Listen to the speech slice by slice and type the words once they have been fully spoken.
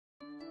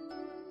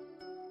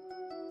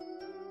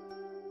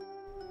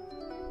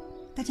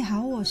大家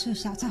好，我是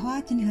小菜花，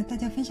今天和大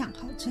家分享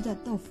好吃的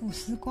豆腐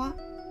丝瓜。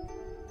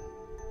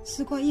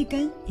丝瓜一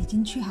根已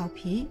经去好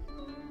皮，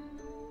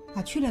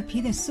把去了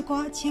皮的丝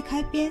瓜切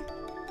开边，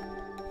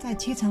再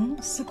切成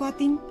丝瓜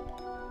丁。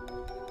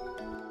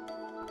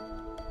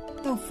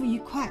豆腐一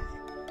块，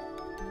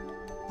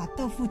把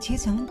豆腐切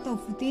成豆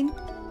腐丁。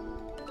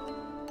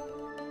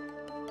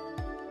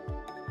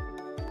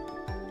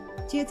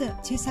接着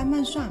切3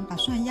瓣蒜，把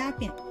蒜压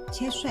扁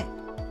切碎。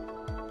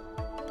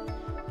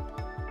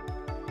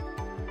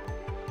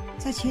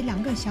再切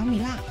2个小米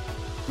辣，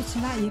不吃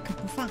辣也可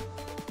不放。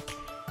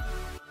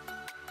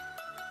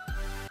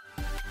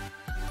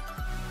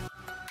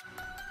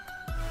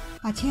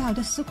把切好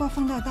的丝瓜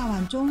放到大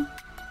碗中，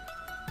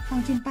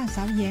放进半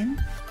勺盐，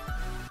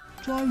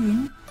抓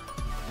匀。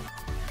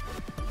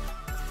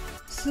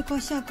丝瓜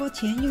下锅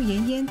前用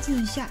盐腌制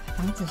一下，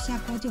防止下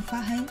锅就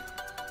发黑。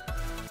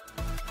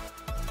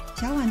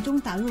小碗中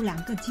打入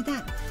2个鸡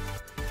蛋，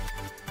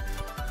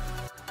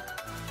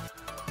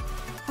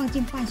放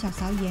进半小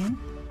勺盐，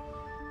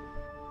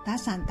打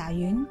散打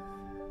匀。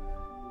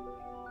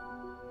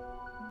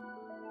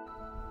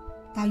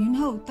打匀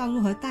后倒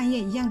入和蛋液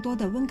一样多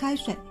的温开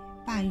水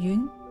拌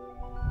匀。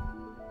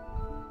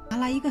拿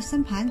来一个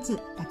生盘子，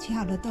把切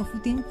好的豆腐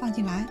丁放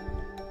进来，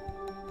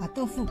把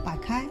豆腐摆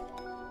开。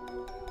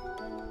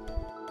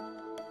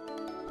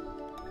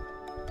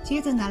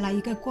接着拿来一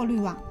个过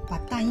滤网，把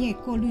蛋液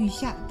过滤一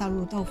下，倒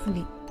入豆腐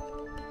里。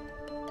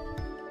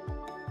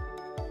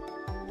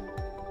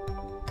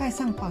盖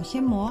上保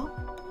鲜膜，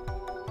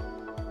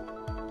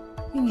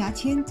用牙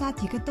签扎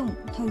几个洞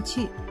透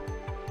气。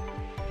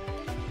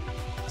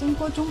蒸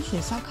锅中水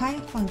烧开，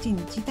放进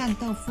鸡蛋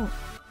豆腐，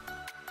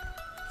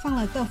放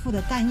了豆腐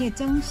的蛋液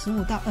蒸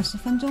15到20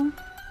分钟。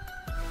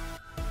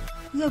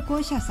热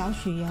锅下少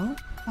许油，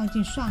放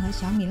进蒜和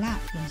小米辣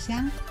煸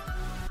香。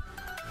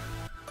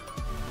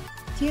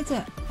接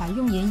着把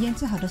用盐腌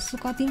制好的丝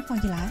瓜丁放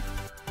进来，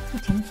不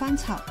停翻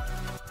炒，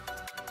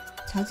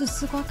炒至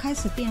丝瓜开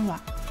始变软，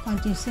放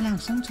进适量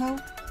生抽。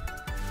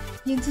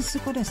腌制丝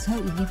瓜的时候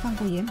已经放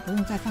过盐，不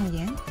用再放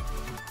盐。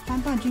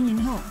翻拌均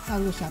匀后，倒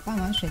入小半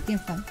碗水淀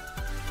粉，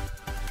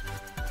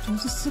煮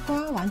至丝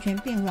瓜完全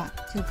变软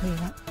就可以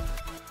了。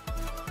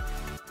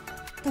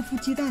豆腐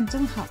鸡蛋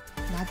蒸好，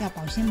拿掉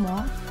保鲜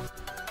膜，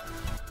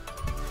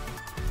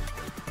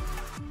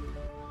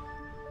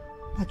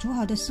把煮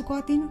好的丝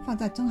瓜丁放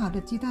在蒸好的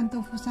鸡蛋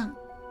豆腐上。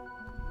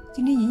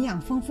今天营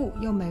养丰富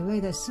又美味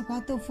的丝瓜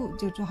豆腐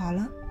就做好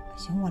了。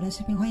喜欢我的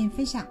视频，欢迎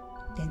分享、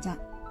点赞、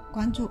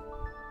关注。